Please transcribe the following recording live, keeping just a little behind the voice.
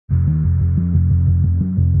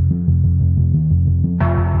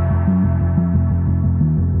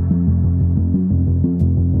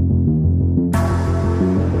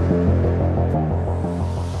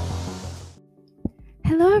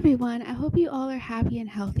all are happy and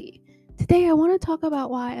healthy. Today I want to talk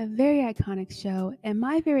about why a very iconic show and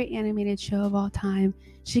my favorite animated show of all time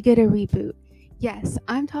should get a reboot. Yes,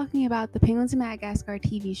 I'm talking about the Penguins of Madagascar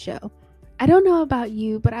TV show. I don't know about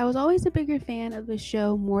you, but I was always a bigger fan of the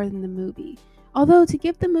show more than the movie. Although, to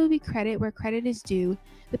give the movie credit where credit is due,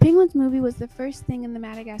 the Penguins movie was the first thing in the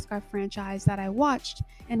Madagascar franchise that I watched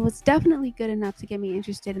and was definitely good enough to get me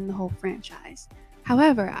interested in the whole franchise.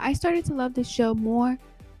 However, I started to love the show more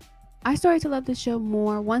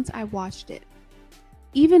once I watched it.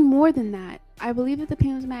 Even more than that, I believe that the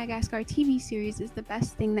Penguins of Madagascar TV series is the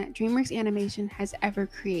best thing that DreamWorks Animation has ever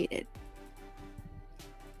created.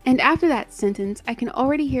 And after that sentence, I can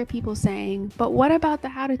already hear people saying, but what about the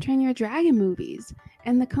How to Train Your Dragon movies,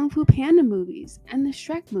 and the Kung Fu Panda movies, and the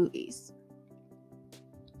Shrek movies?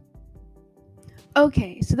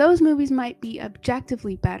 Okay, so those movies might be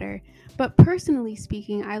objectively better, but personally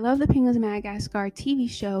speaking, I love the Penguins of Madagascar TV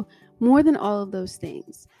show more than all of those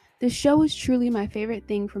things. The show is truly my favorite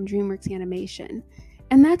thing from DreamWorks Animation,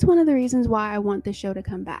 and that's one of the reasons why I want the show to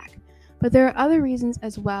come back. But there are other reasons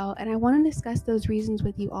as well, and I want to discuss those reasons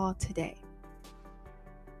with you all today.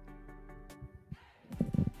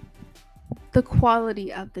 The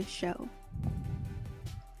quality of the show.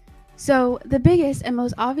 So, the biggest and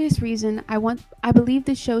most obvious reason I believe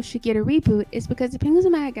the show should get a reboot is because the Penguins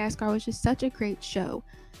of Madagascar was just such a great show.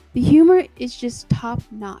 The humor is just top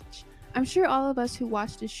notch. I'm sure all of us who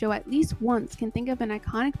watched this show at least once can think of an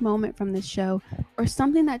iconic moment from this show or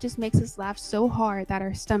something that just makes us laugh so hard that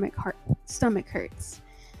our stomach hurts.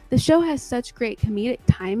 The show has such great comedic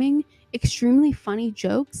timing, extremely funny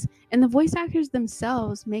jokes, and the voice actors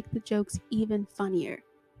themselves make the jokes even funnier.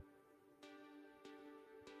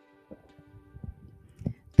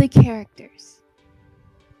 The characters.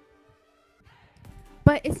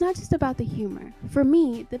 But it's not just about the humor. For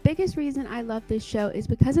me, the biggest reason I love this show is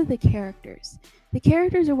because of the characters. The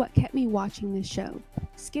characters are what kept me watching this show.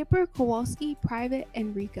 Skipper, Kowalski, Private,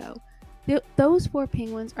 and Rico. Those four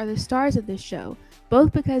penguins are the stars of this show,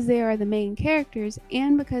 both because they are the main characters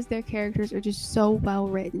and because their characters are just so well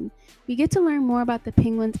written. We get to learn more about the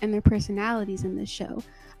penguins and their personalities in this show.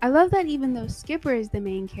 I love that even though Skipper is the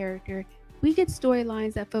main character, we get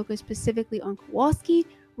storylines that focus specifically on Kowalski,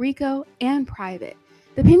 Rico, and Private.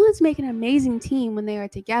 The penguins make an amazing team when they are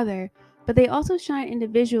together, but they also shine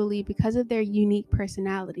individually because of their unique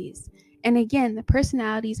personalities. And again, the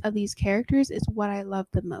personalities of these characters is what I love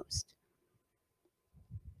the most.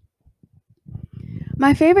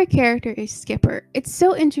 My favorite character is Skipper. It's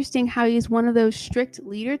so interesting how he's one of those strict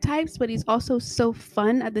leader types, but he's also so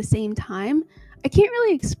fun at the same time. I can't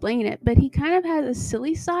really explain it, but he kind of has a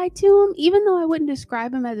silly side to him, even though I wouldn't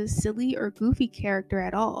describe him as a silly or goofy character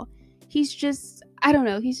at all. He's just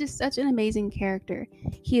such an amazing character.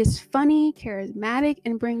 He is funny, charismatic,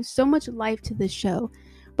 and brings so much life to the show.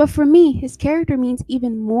 But for me, his character means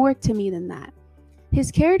even more to me than that.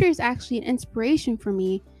 His character is actually an inspiration for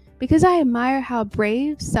me because I admire how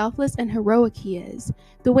brave, selfless, and heroic he is.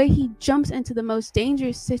 The way he jumps into the most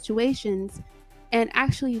dangerous situations and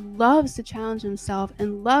actually loves to challenge himself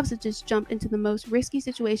and loves to just jump into the most risky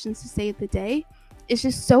situations to save the day is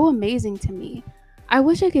just so amazing to me. I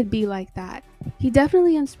wish I could be like that. He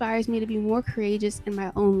definitely inspires me to be more courageous in my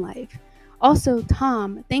own life. Also,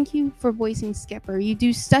 Tom, thank you for voicing Skipper. You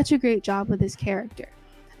do such a great job with his character.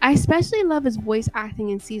 I especially love his voice acting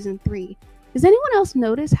in season 3. Does anyone else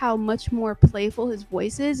notice how much more playful his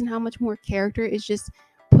voice is and how much more character is just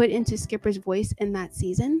put into Skipper's voice in that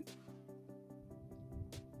season?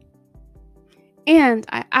 And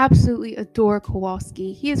I absolutely adore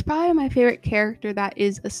Kowalski. He is probably my favorite character that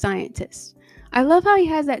is a scientist. I love how he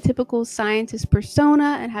has that typical scientist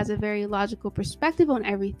persona and has a very logical perspective on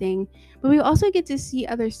everything, but we also get to see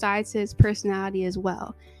other sides to his personality as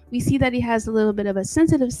well. We see that he has a little bit of a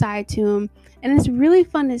sensitive side to him, and it's really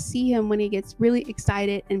fun to see him when he gets really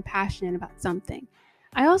excited and passionate about something.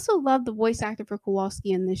 I also love the voice actor for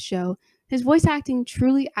Kowalski in this show. His voice acting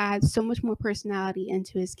truly adds so much more personality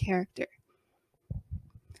into his character.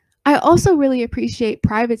 I also really appreciate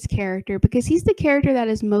Private's character because he's the character that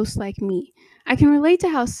is most like me. I can relate to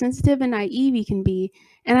how sensitive and naive he can be,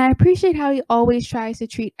 and I appreciate how he always tries to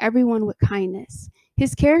treat everyone with kindness.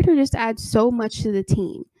 His character just adds so much to the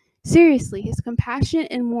team. Seriously, his compassionate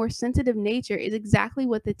and more sensitive nature is exactly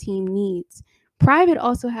what the team needs. Private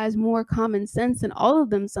also has more common sense than all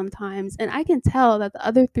of them sometimes, and I can tell that the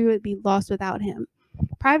other three would be lost without him.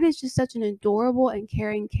 Private is just such an adorable and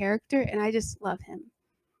caring character, and I just love him.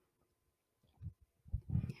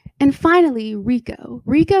 And finally, Rico.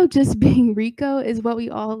 Rico just being Rico is what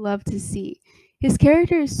we all love to see. His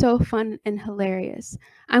character is so fun and hilarious.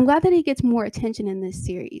 I'm glad that he gets more attention in this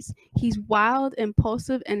series. He's wild,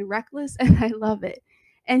 impulsive, and reckless, and I love it.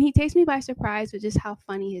 And he takes me by surprise with just how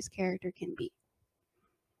funny his character can be.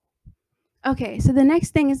 Okay, so the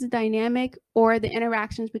next thing is the dynamic or the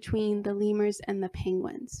interactions between the lemurs and the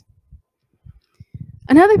penguins.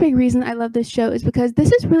 Another big reason I love this show is because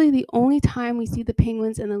this is really the only time we see the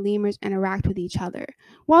penguins and the lemurs interact with each other.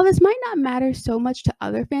 While this might not matter so much to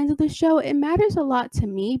other fans of the show, it matters a lot to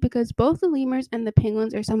me because both the lemurs and the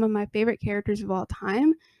penguins are some of my favorite characters of all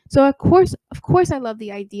time. So of course I love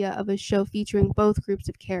the idea of a show featuring both groups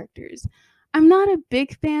of characters. I'm not a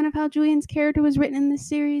big fan of how Julian's character was written in this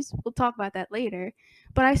series. We'll talk about that later,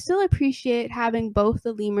 but I still appreciate having both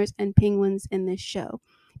the lemurs and penguins in this show.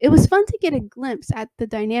 It was fun to get a glimpse at the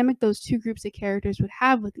dynamic those two groups of characters would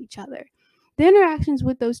have with each other. The interactions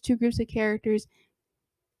with those two groups of characters,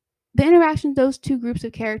 the interactions those two groups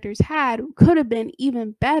of characters had could have been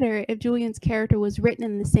even better if Julian's character was written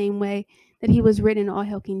in the same way that he was written in All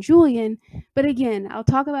Hail King Julian. But again, I'll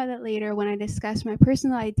talk about that later when I discuss my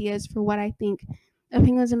personal ideas for what I think a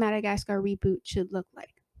Penguins of Madagascar reboot should look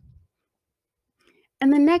like.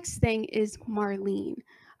 And the next thing is Marlene.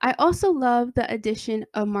 I also love the addition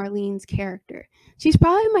of Marlene's character. She's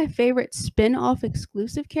probably my favorite spin off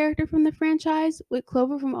exclusive character from the franchise, with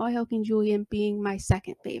Clover from All Hail King Julian being my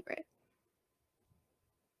second favorite.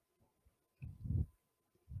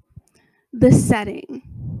 The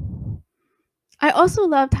setting. I also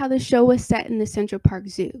loved how the show was set in the Central Park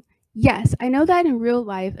Zoo. Yes, I know that in real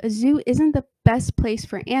life, a zoo isn't the best place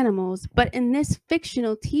for animals, but in this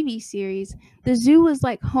fictional TV series, the zoo was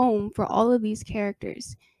like home for all of these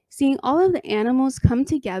characters. Seeing all of the animals come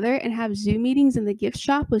together and have zoo meetings in the gift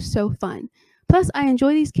shop was so fun. Plus, I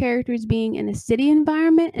enjoy these characters being in a city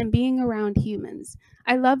environment and being around humans.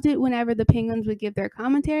 I loved it whenever the penguins would give their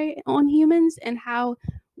commentary on humans and how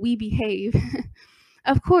we behave.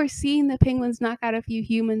 Of course, seeing the penguins knock out a few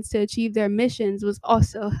humans to achieve their missions was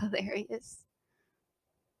also hilarious.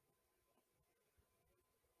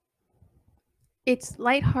 It's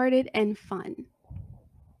lighthearted and fun.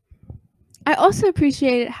 I also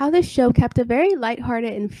appreciated how the show kept a very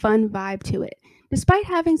lighthearted and fun vibe to it. Despite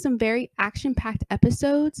having some very action packed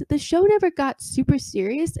episodes, the show never got super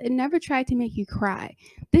serious and never tried to make you cry.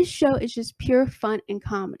 This show is just pure fun and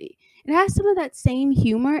comedy. It has some of that same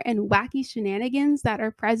humor and wacky shenanigans that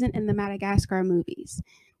are present in the Madagascar movies.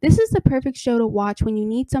 This is the perfect show to watch when you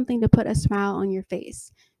need something to put a smile on your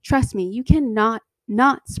face. Trust me, you cannot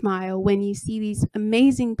not smile when you see these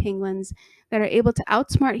amazing penguins that are able to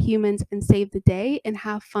outsmart humans and save the day and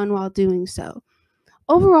have fun while doing so.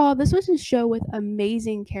 Overall, this was a show with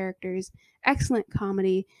amazing characters, excellent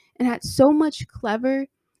comedy, and had so much clever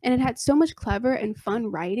and it had so much clever and fun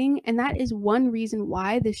writing, and that is one reason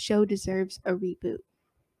why this show deserves a reboot.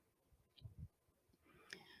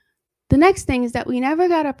 The next thing is that we never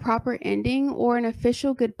got a proper ending or an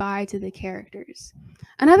official goodbye to the characters.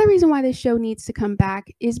 Another reason why this show needs to come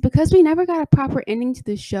back is because we never got a proper ending to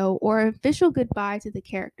the show or official goodbye to the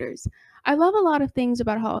characters. I love a lot of things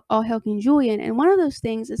about All Hail King Julian, and one of those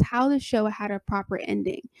things is how the show had a proper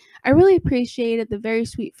ending. I really appreciated the very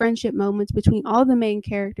sweet friendship moments between all the main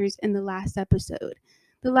characters in the last episode.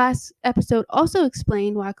 The last episode also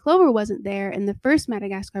explained why Clover wasn't there in the first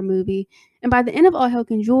Madagascar movie, and by the end of All Hail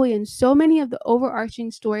King Julian, so many of the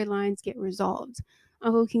overarching storylines get resolved.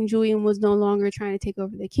 Uncle King Julian was no longer trying to take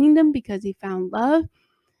over the kingdom because he found love.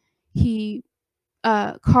 He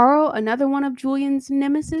Carl, another one of Julian's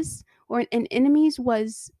nemesis or an enemies,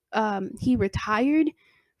 was he retired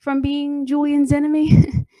from being Julian's enemy.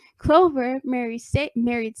 Clover married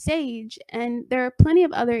Sage, and there are plenty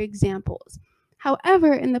of other examples.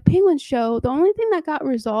 However, in the Penguin show, the only thing that got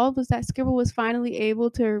resolved was that Skibber was finally able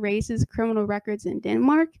to erase his criminal records in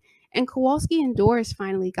Denmark, and Kowalski and Doris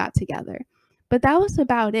finally got together. But that was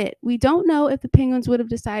about it. We don't know if the Penguins would have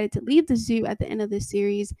decided to leave the zoo at the end of the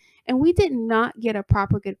series, and we did not get a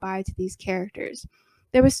proper goodbye to these characters.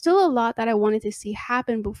 There was still a lot that I wanted to see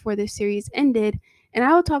happen before the series ended, and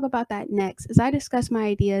I will talk about that next as I discuss my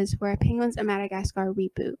ideas for a Penguins of Madagascar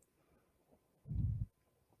reboot.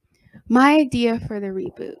 My idea for the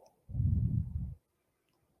reboot.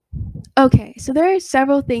 Okay, so there are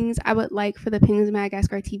several things I would like for the Penguins of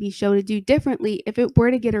Madagascar TV show to do differently if it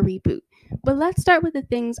were to get a reboot. But let's start with the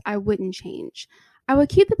things I wouldn't change. I would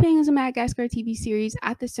keep the Penguins of Madagascar TV series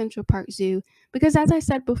at the Central Park Zoo because, as I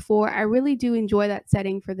said before, I really do enjoy that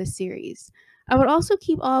setting for the series. I would also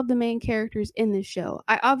keep all of the main characters in the show.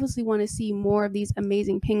 I obviously want to see more of these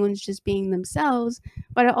amazing penguins just being themselves,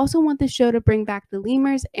 but I also want the show to bring back the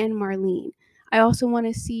lemurs and Marlene. I also want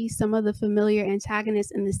to see some of the familiar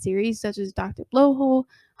antagonists in the series, such as Dr. Blowhole,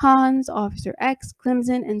 Hans, Officer X,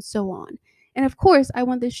 Clemson, and so on. And of course, I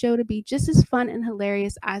want the show to be just as fun and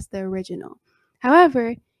hilarious as the original.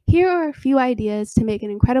 However, here are a few ideas to make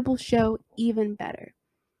an incredible show even better.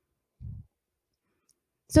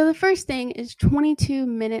 So the first thing is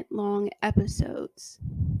 22-minute long episodes.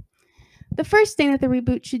 The first thing that the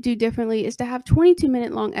reboot should do differently is to have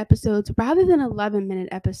 22-minute long episodes rather than 11-minute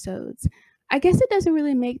episodes. I guess it doesn't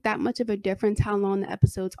really make that much of a difference how long the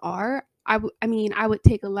episodes are. I would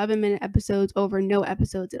take 11-minute episodes over no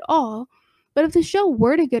episodes at all. But if the show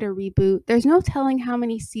were to get a reboot, there's no telling how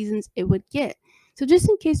many seasons it would get. So just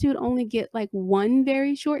in case you would only get like one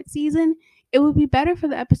very short season, it would be better for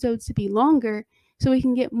the episodes to be longer so we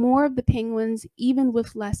can get more of the penguins even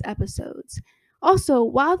with less episodes. Also,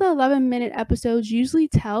 while the 11-minute episodes usually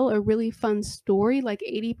tell a really fun story like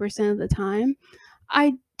 80% of the time,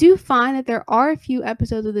 I do find that there are a few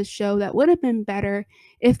episodes of the show that would have been better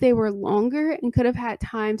if they were longer and could have had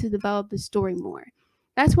time to develop the story more.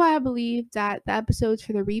 That's why I believe that the episodes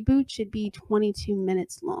for the reboot should be 22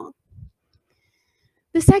 minutes long.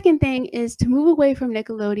 The second thing is to move away from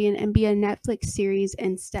Nickelodeon and be a Netflix series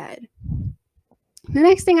instead. The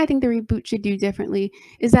next thing I think the reboot should do differently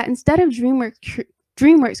is that instead of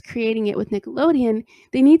DreamWorks creating it with Nickelodeon,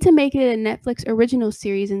 they need to make it a Netflix original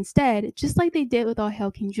series instead, just like they did with All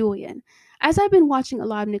Hail King Julian. As I've been watching a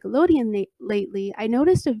lot of Nickelodeon lately, I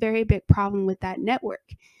noticed a very big problem with that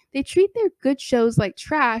network. They treat their good shows like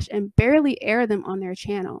trash and barely air them on their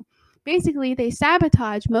channel. Basically, they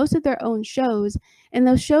sabotage most of their own shows, and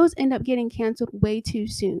those shows end up getting canceled way too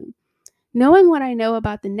soon. Knowing what I know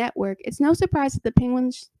about the network, it's no surprise that the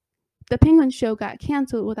Penguin show got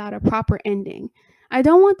canceled without a proper ending. I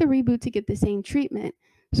don't want the reboot to get the same treatment,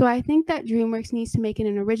 so I think that DreamWorks needs to make it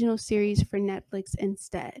an original series for Netflix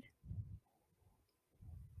instead.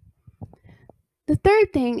 The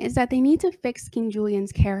third thing is that they need to fix King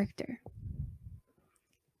Julian's character.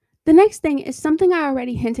 The next thing is something I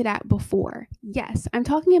already hinted at before. Yes, I'm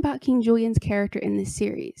talking about King Julian's character in this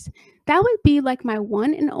series. That would be like my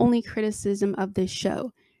one and only criticism of this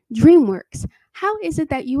show. DreamWorks, how is it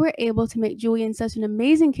that you were able to make Julian such an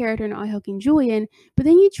amazing character in All Hail King Julian, but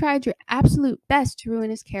then you tried your absolute best to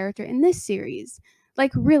ruin his character in this series?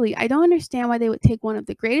 Like, really, I don't understand why they would take one of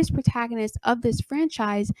the greatest protagonists of this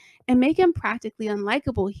franchise and make him practically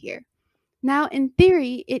unlikable here. Now, in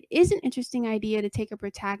theory, it is an interesting idea to take a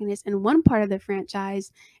protagonist in one part of the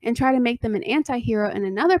franchise and try to make them an anti-hero in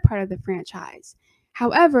another part of the franchise.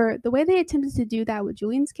 However, the way they attempted to do that with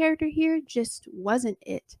Julian's character here just wasn't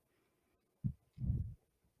it.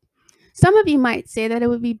 Some of you might say that it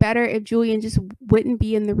would be better if Julian just wouldn't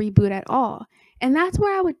be in the reboot at all. And that's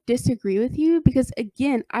where I would disagree with you because,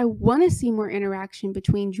 again, I want to see more interaction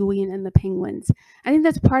between Julian and the penguins. I think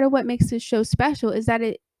that's part of what makes this show special is that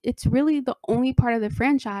it's really the only part of the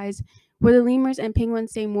franchise where the lemurs and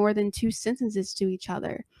penguins say more than two sentences to each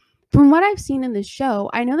other. From what I've seen in the show,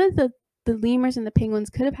 I know that the lemurs and the penguins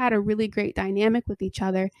could have had a really great dynamic with each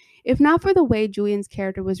other if not for the way Julian's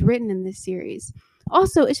character was written in this series.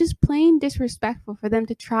 Also, it's just plain disrespectful for them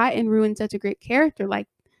to try and ruin such a great character like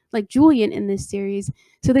Julian in this series,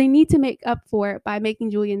 so they need to make up for it by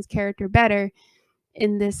making Julian's character better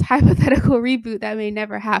in this hypothetical reboot that may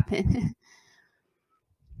never happen.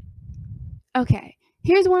 Okay,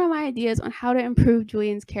 here's one of my ideas on how to improve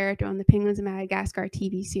Julian's character on the Penguins of Madagascar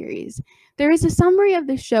TV series. There is a summary of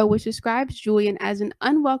the show which describes Julian as an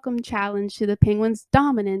unwelcome challenge to the penguins'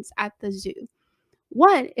 dominance at the zoo.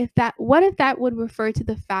 What if that would refer to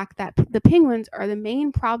the fact that the penguins are the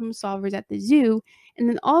main problem solvers at the zoo, and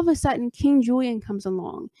then all of a sudden King Julian comes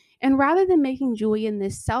along, and rather than making Julian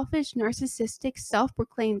this selfish, narcissistic,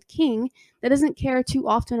 self-proclaimed king that doesn't care too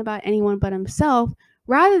often about anyone but himself,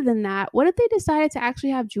 rather than that, what if they decided to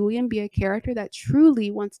actually have Julian be a character that truly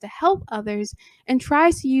wants to help others and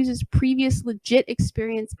tries to use his previous legit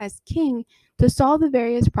experience as king to solve the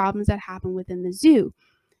various problems that happen within the zoo?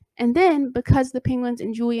 And then, because the penguins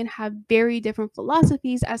and Julian have very different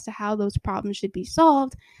philosophies as to how those problems should be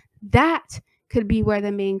solved, that could be where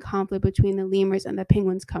the main conflict between the lemurs and the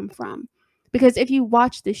penguins come from. Because if you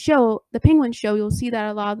watch the show, the Penguin Show, you'll see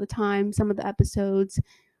that a lot of the time, a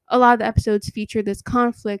lot of the episodes feature this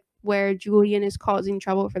conflict where Julian is causing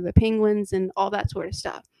trouble for the penguins and all that sort of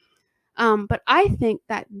stuff. But I think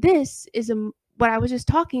that what I was just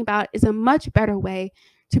talking about is a much better way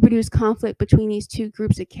to produce conflict between these two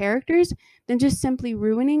groups of characters than just simply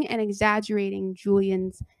ruining and exaggerating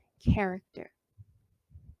Julian's character.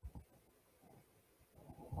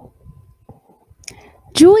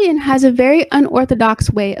 Julian has a very unorthodox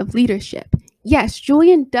way of leadership. Yes,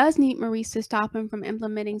 Julian does need Maurice to stop him from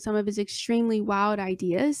implementing some of his extremely wild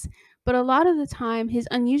ideas, but a lot of the time, his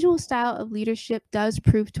unusual style of leadership does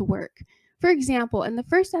prove to work. For example, in the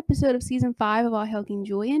first episode of season 5 of All Hail King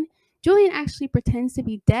Julian, Julian actually pretends to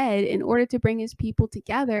be dead in order to bring his people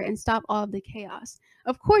together and stop all of the chaos.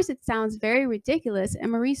 Of course, it sounds very ridiculous,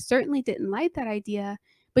 and Maurice certainly didn't like that idea,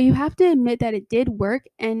 but you have to admit that it did work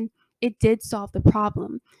and it did solve the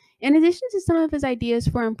problem. In addition to some of his ideas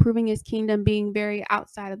for improving his kingdom being very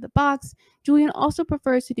outside of the box, Julian also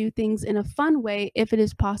prefers to do things in a fun way if it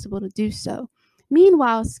is possible to do so.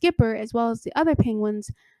 Meanwhile, Skipper, as well as the other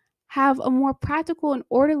penguins, have a more practical and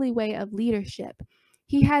orderly way of leadership.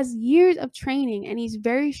 He has years of training and he's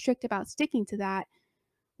very strict about sticking to that.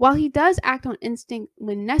 While he does act on instinct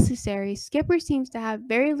when necessary, Skipper seems to have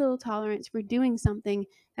very little tolerance for doing something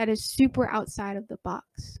that is super outside of the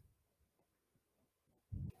box.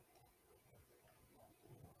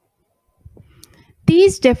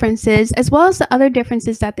 These differences, as well as the other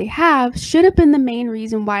differences that they have, should have been the main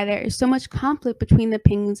reason why there is so much conflict between the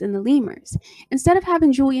penguins and the lemurs. Instead of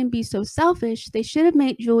having Julian be so selfish, they should have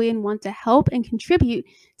made Julian want to help and contribute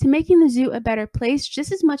to making the zoo a better place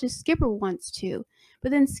just as much as Skipper wants to.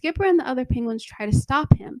 But then Skipper and the other penguins try to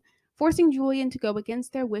stop him, forcing Julian to go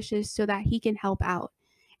against their wishes so that he can help out.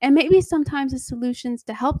 And maybe sometimes the solutions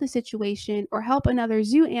to help the situation or help another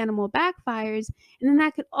zoo animal backfires, and then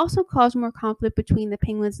that could also cause more conflict between the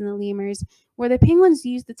penguins and the lemurs, where the penguins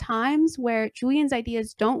use the times where Julian's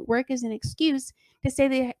ideas don't work as an excuse to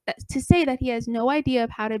say that he has no idea of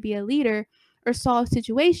how to be a leader or solve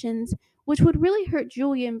situations, which would really hurt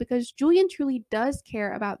Julian because Julian truly does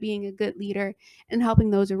care about being a good leader and helping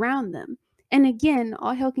those around them. And again,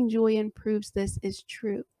 All Hail King Julian proves this is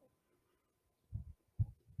true.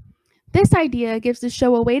 This idea gives the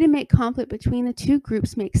show a way to make conflict between the two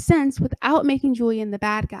groups make sense without making Julian the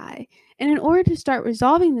bad guy. And in order to start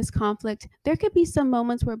resolving this conflict, there could be some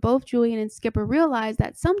moments where both Julian and Skipper realize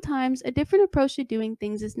that sometimes a different approach to doing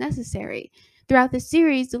things is necessary. Throughout the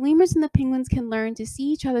series, the lemurs and the penguins can learn to see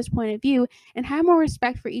each other's point of view and have more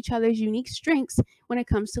respect for each other's unique strengths when it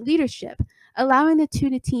comes to leadership, allowing the two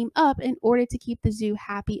to team up in order to keep the zoo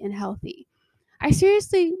happy and healthy. I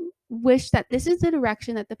seriously wish that this is the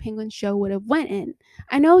direction that the Penguin show would have went in.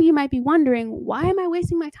 I know you might be wondering, why am I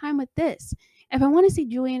wasting my time with this? If I want to see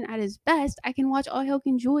Julian at his best, I can watch All Hail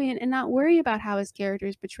King Julian and not worry about how his character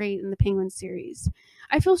is portrayed in the Penguin series.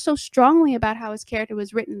 I feel so strongly about how his character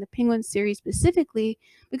was written in the Penguin series specifically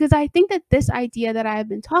because I think that this idea that I have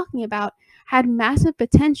been talking about had massive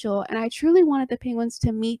potential, and I truly wanted the Penguins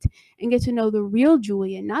to meet and get to know the real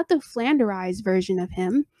Julian, not the flanderized version of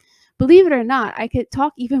him. Believe it or not, I could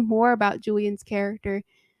talk even more about Julian's character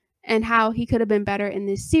and how he could have been better in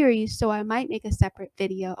this series, so I might make a separate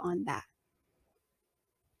video on that.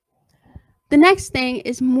 The next thing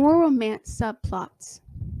is more romance subplots.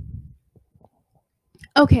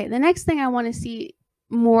 Okay, the next thing I want to see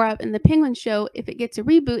more of in the Penguin show, if it gets a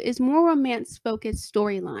reboot, is more romance focused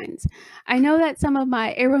storylines. I know that some of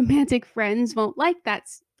my aromantic friends won't like that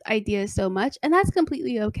idea so much, and that's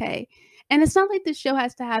completely okay. And it's not like the show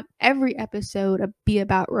has to have every episode be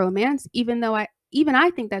about romance, even I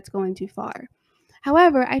think that's going too far.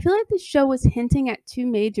 However, I feel like the show was hinting at two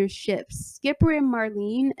major shifts, Skipper and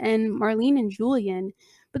Marlene and Julian,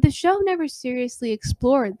 but the show never seriously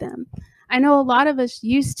explored them. I know a lot of us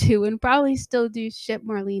used to and probably still do ship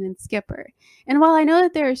Marlene and Skipper. And while I know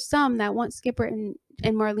that there are some that want Skipper and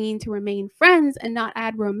Marlene to remain friends and not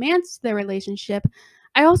add romance to their relationship,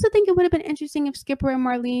 I also think it would have been interesting if Skipper and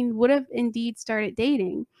Marlene would have indeed started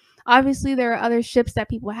dating. Obviously, there are other ships that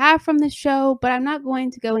people have from the show, but I'm not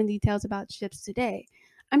going to go in details about ships today.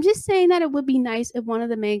 I'm just saying that it would be nice if one of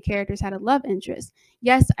the main characters had a love interest.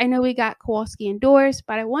 Yes, I know we got Kowalski and Doris,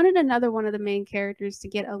 but I wanted another one of the main characters to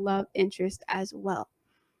get a love interest as well.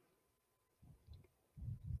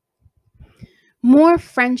 More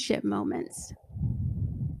friendship moments.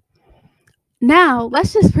 Now,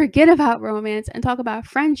 let's just forget about romance and talk about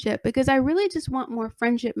friendship because I really just want more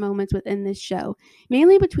friendship moments within this show,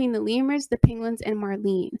 mainly between the lemurs, the penguins, and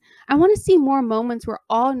Marlene. I want to see more moments where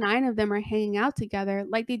all 9 of them are hanging out together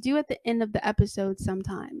like they do at the end of the episode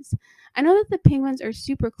sometimes. I know that the penguins are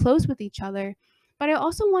super close with each other, but I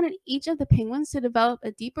also wanted each of the penguins to develop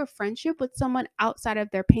a deeper friendship with someone outside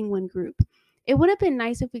of their penguin group. It would have been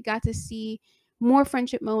nice if we got to see more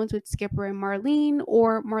friendship moments with Skipper and Marlene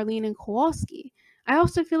or Marlene and Kowalski. I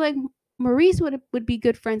also feel like Maurice would be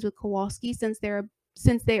good friends with Kowalski since they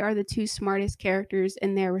are the two smartest characters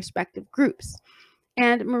in their respective groups.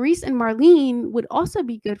 And Maurice and Marlene would also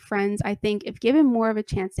be good friends, I think, if given more of a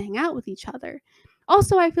chance to hang out with each other.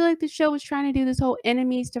 Also, I feel like the show was trying to do this whole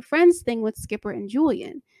enemies to friends thing with Skipper and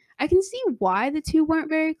Julian. I can see why the two weren't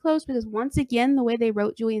very close because, once again, the way they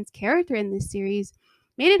wrote Julian's character in this series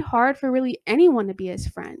made it hard for really anyone to be his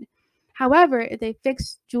friend. However, if they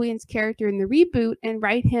fix Julian's character in the reboot and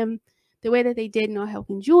write him the way that they did in All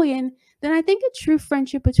Helping Julian, then I think a true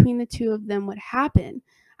friendship between the two of them would happen.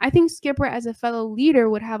 I think Skipper, as a fellow leader,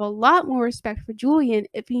 would have a lot more respect for Julian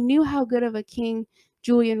if he knew how good of a king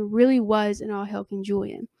Julian really was in All Helping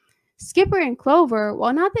Julian. Skipper and Clover,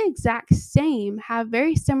 while not the exact same, have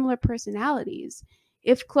very similar personalities.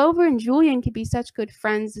 If Clover and Julian could be such good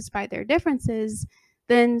friends despite their differences,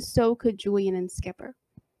 then so could Julian and Skipper.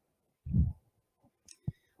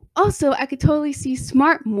 Also, I could totally see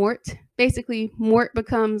Smart Mort. Basically, Mort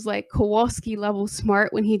becomes like Kowalski level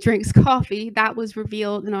smart when he drinks coffee. That was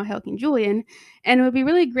revealed in All Helping Julian. And it would be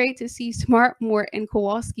really great to see Smart Mort and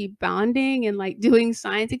Kowalski bonding and like doing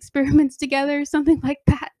science experiments together, something like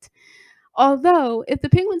that. Although, if the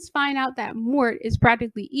penguins find out that Mort is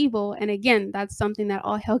practically evil, and again, that's something that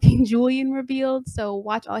All Helping Julian revealed, so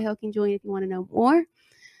watch All Helping Julian if you want to know more.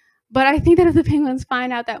 But I think that if the penguins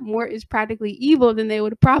find out that Mort is practically evil, then they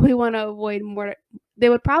would probably want to avoid Mort. They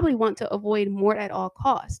would probably want to avoid Mort at all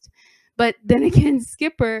costs. But then again,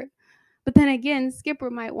 Skipper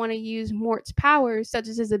might want to use Mort's powers, such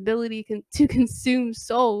as his ability to consume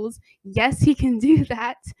souls. Yes, he can do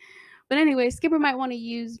that. But anyway, Skipper might want to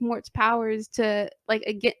use Mort's powers to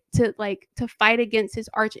fight against his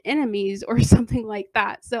arch enemies or something like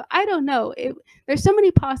that. So I don't know. There's so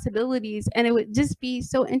many possibilities, and it would just be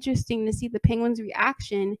so interesting to see the penguins'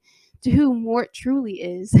 reaction to who Mort truly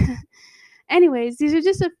is. Anyways, these are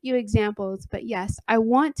just a few examples, but yes, I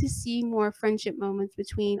want to see more friendship moments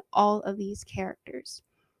between all of these characters.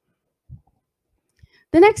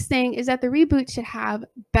 The next thing is that the reboot should have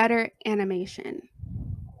better animation.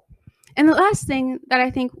 And the last thing that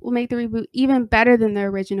I think will make the reboot even better than the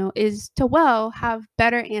original is to, have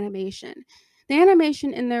better animation. The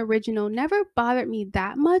animation in the original never bothered me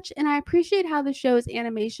that much, and I appreciate how the show's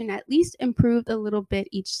animation at least improved a little bit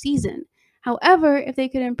each season. However, if they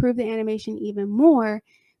could improve the animation even more,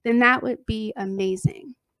 then that would be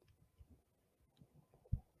amazing.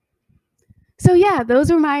 So yeah,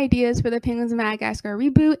 those were my ideas for the Penguins of Madagascar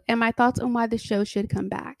reboot and my thoughts on why the show should come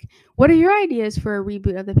back. What are your ideas for a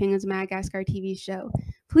reboot of the Penguins of Madagascar TV show?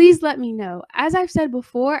 Please let me know. As I've said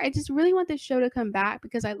before, I just really want this show to come back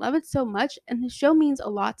because I love it so much and the show means a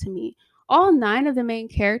lot to me. All 9 of the main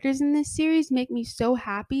characters in this series make me so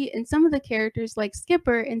happy, and some of the characters, like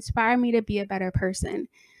Skipper, inspire me to be a better person.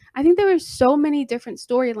 I think there were so many different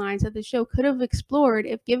storylines that the show could have explored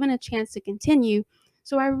if given a chance to continue,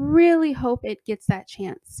 so I really hope it gets that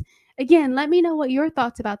chance. Again, let me know what your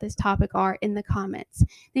thoughts about this topic are in the comments.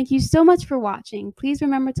 Thank you so much for watching. Please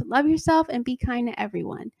remember to love yourself and be kind to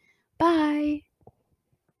everyone. Bye!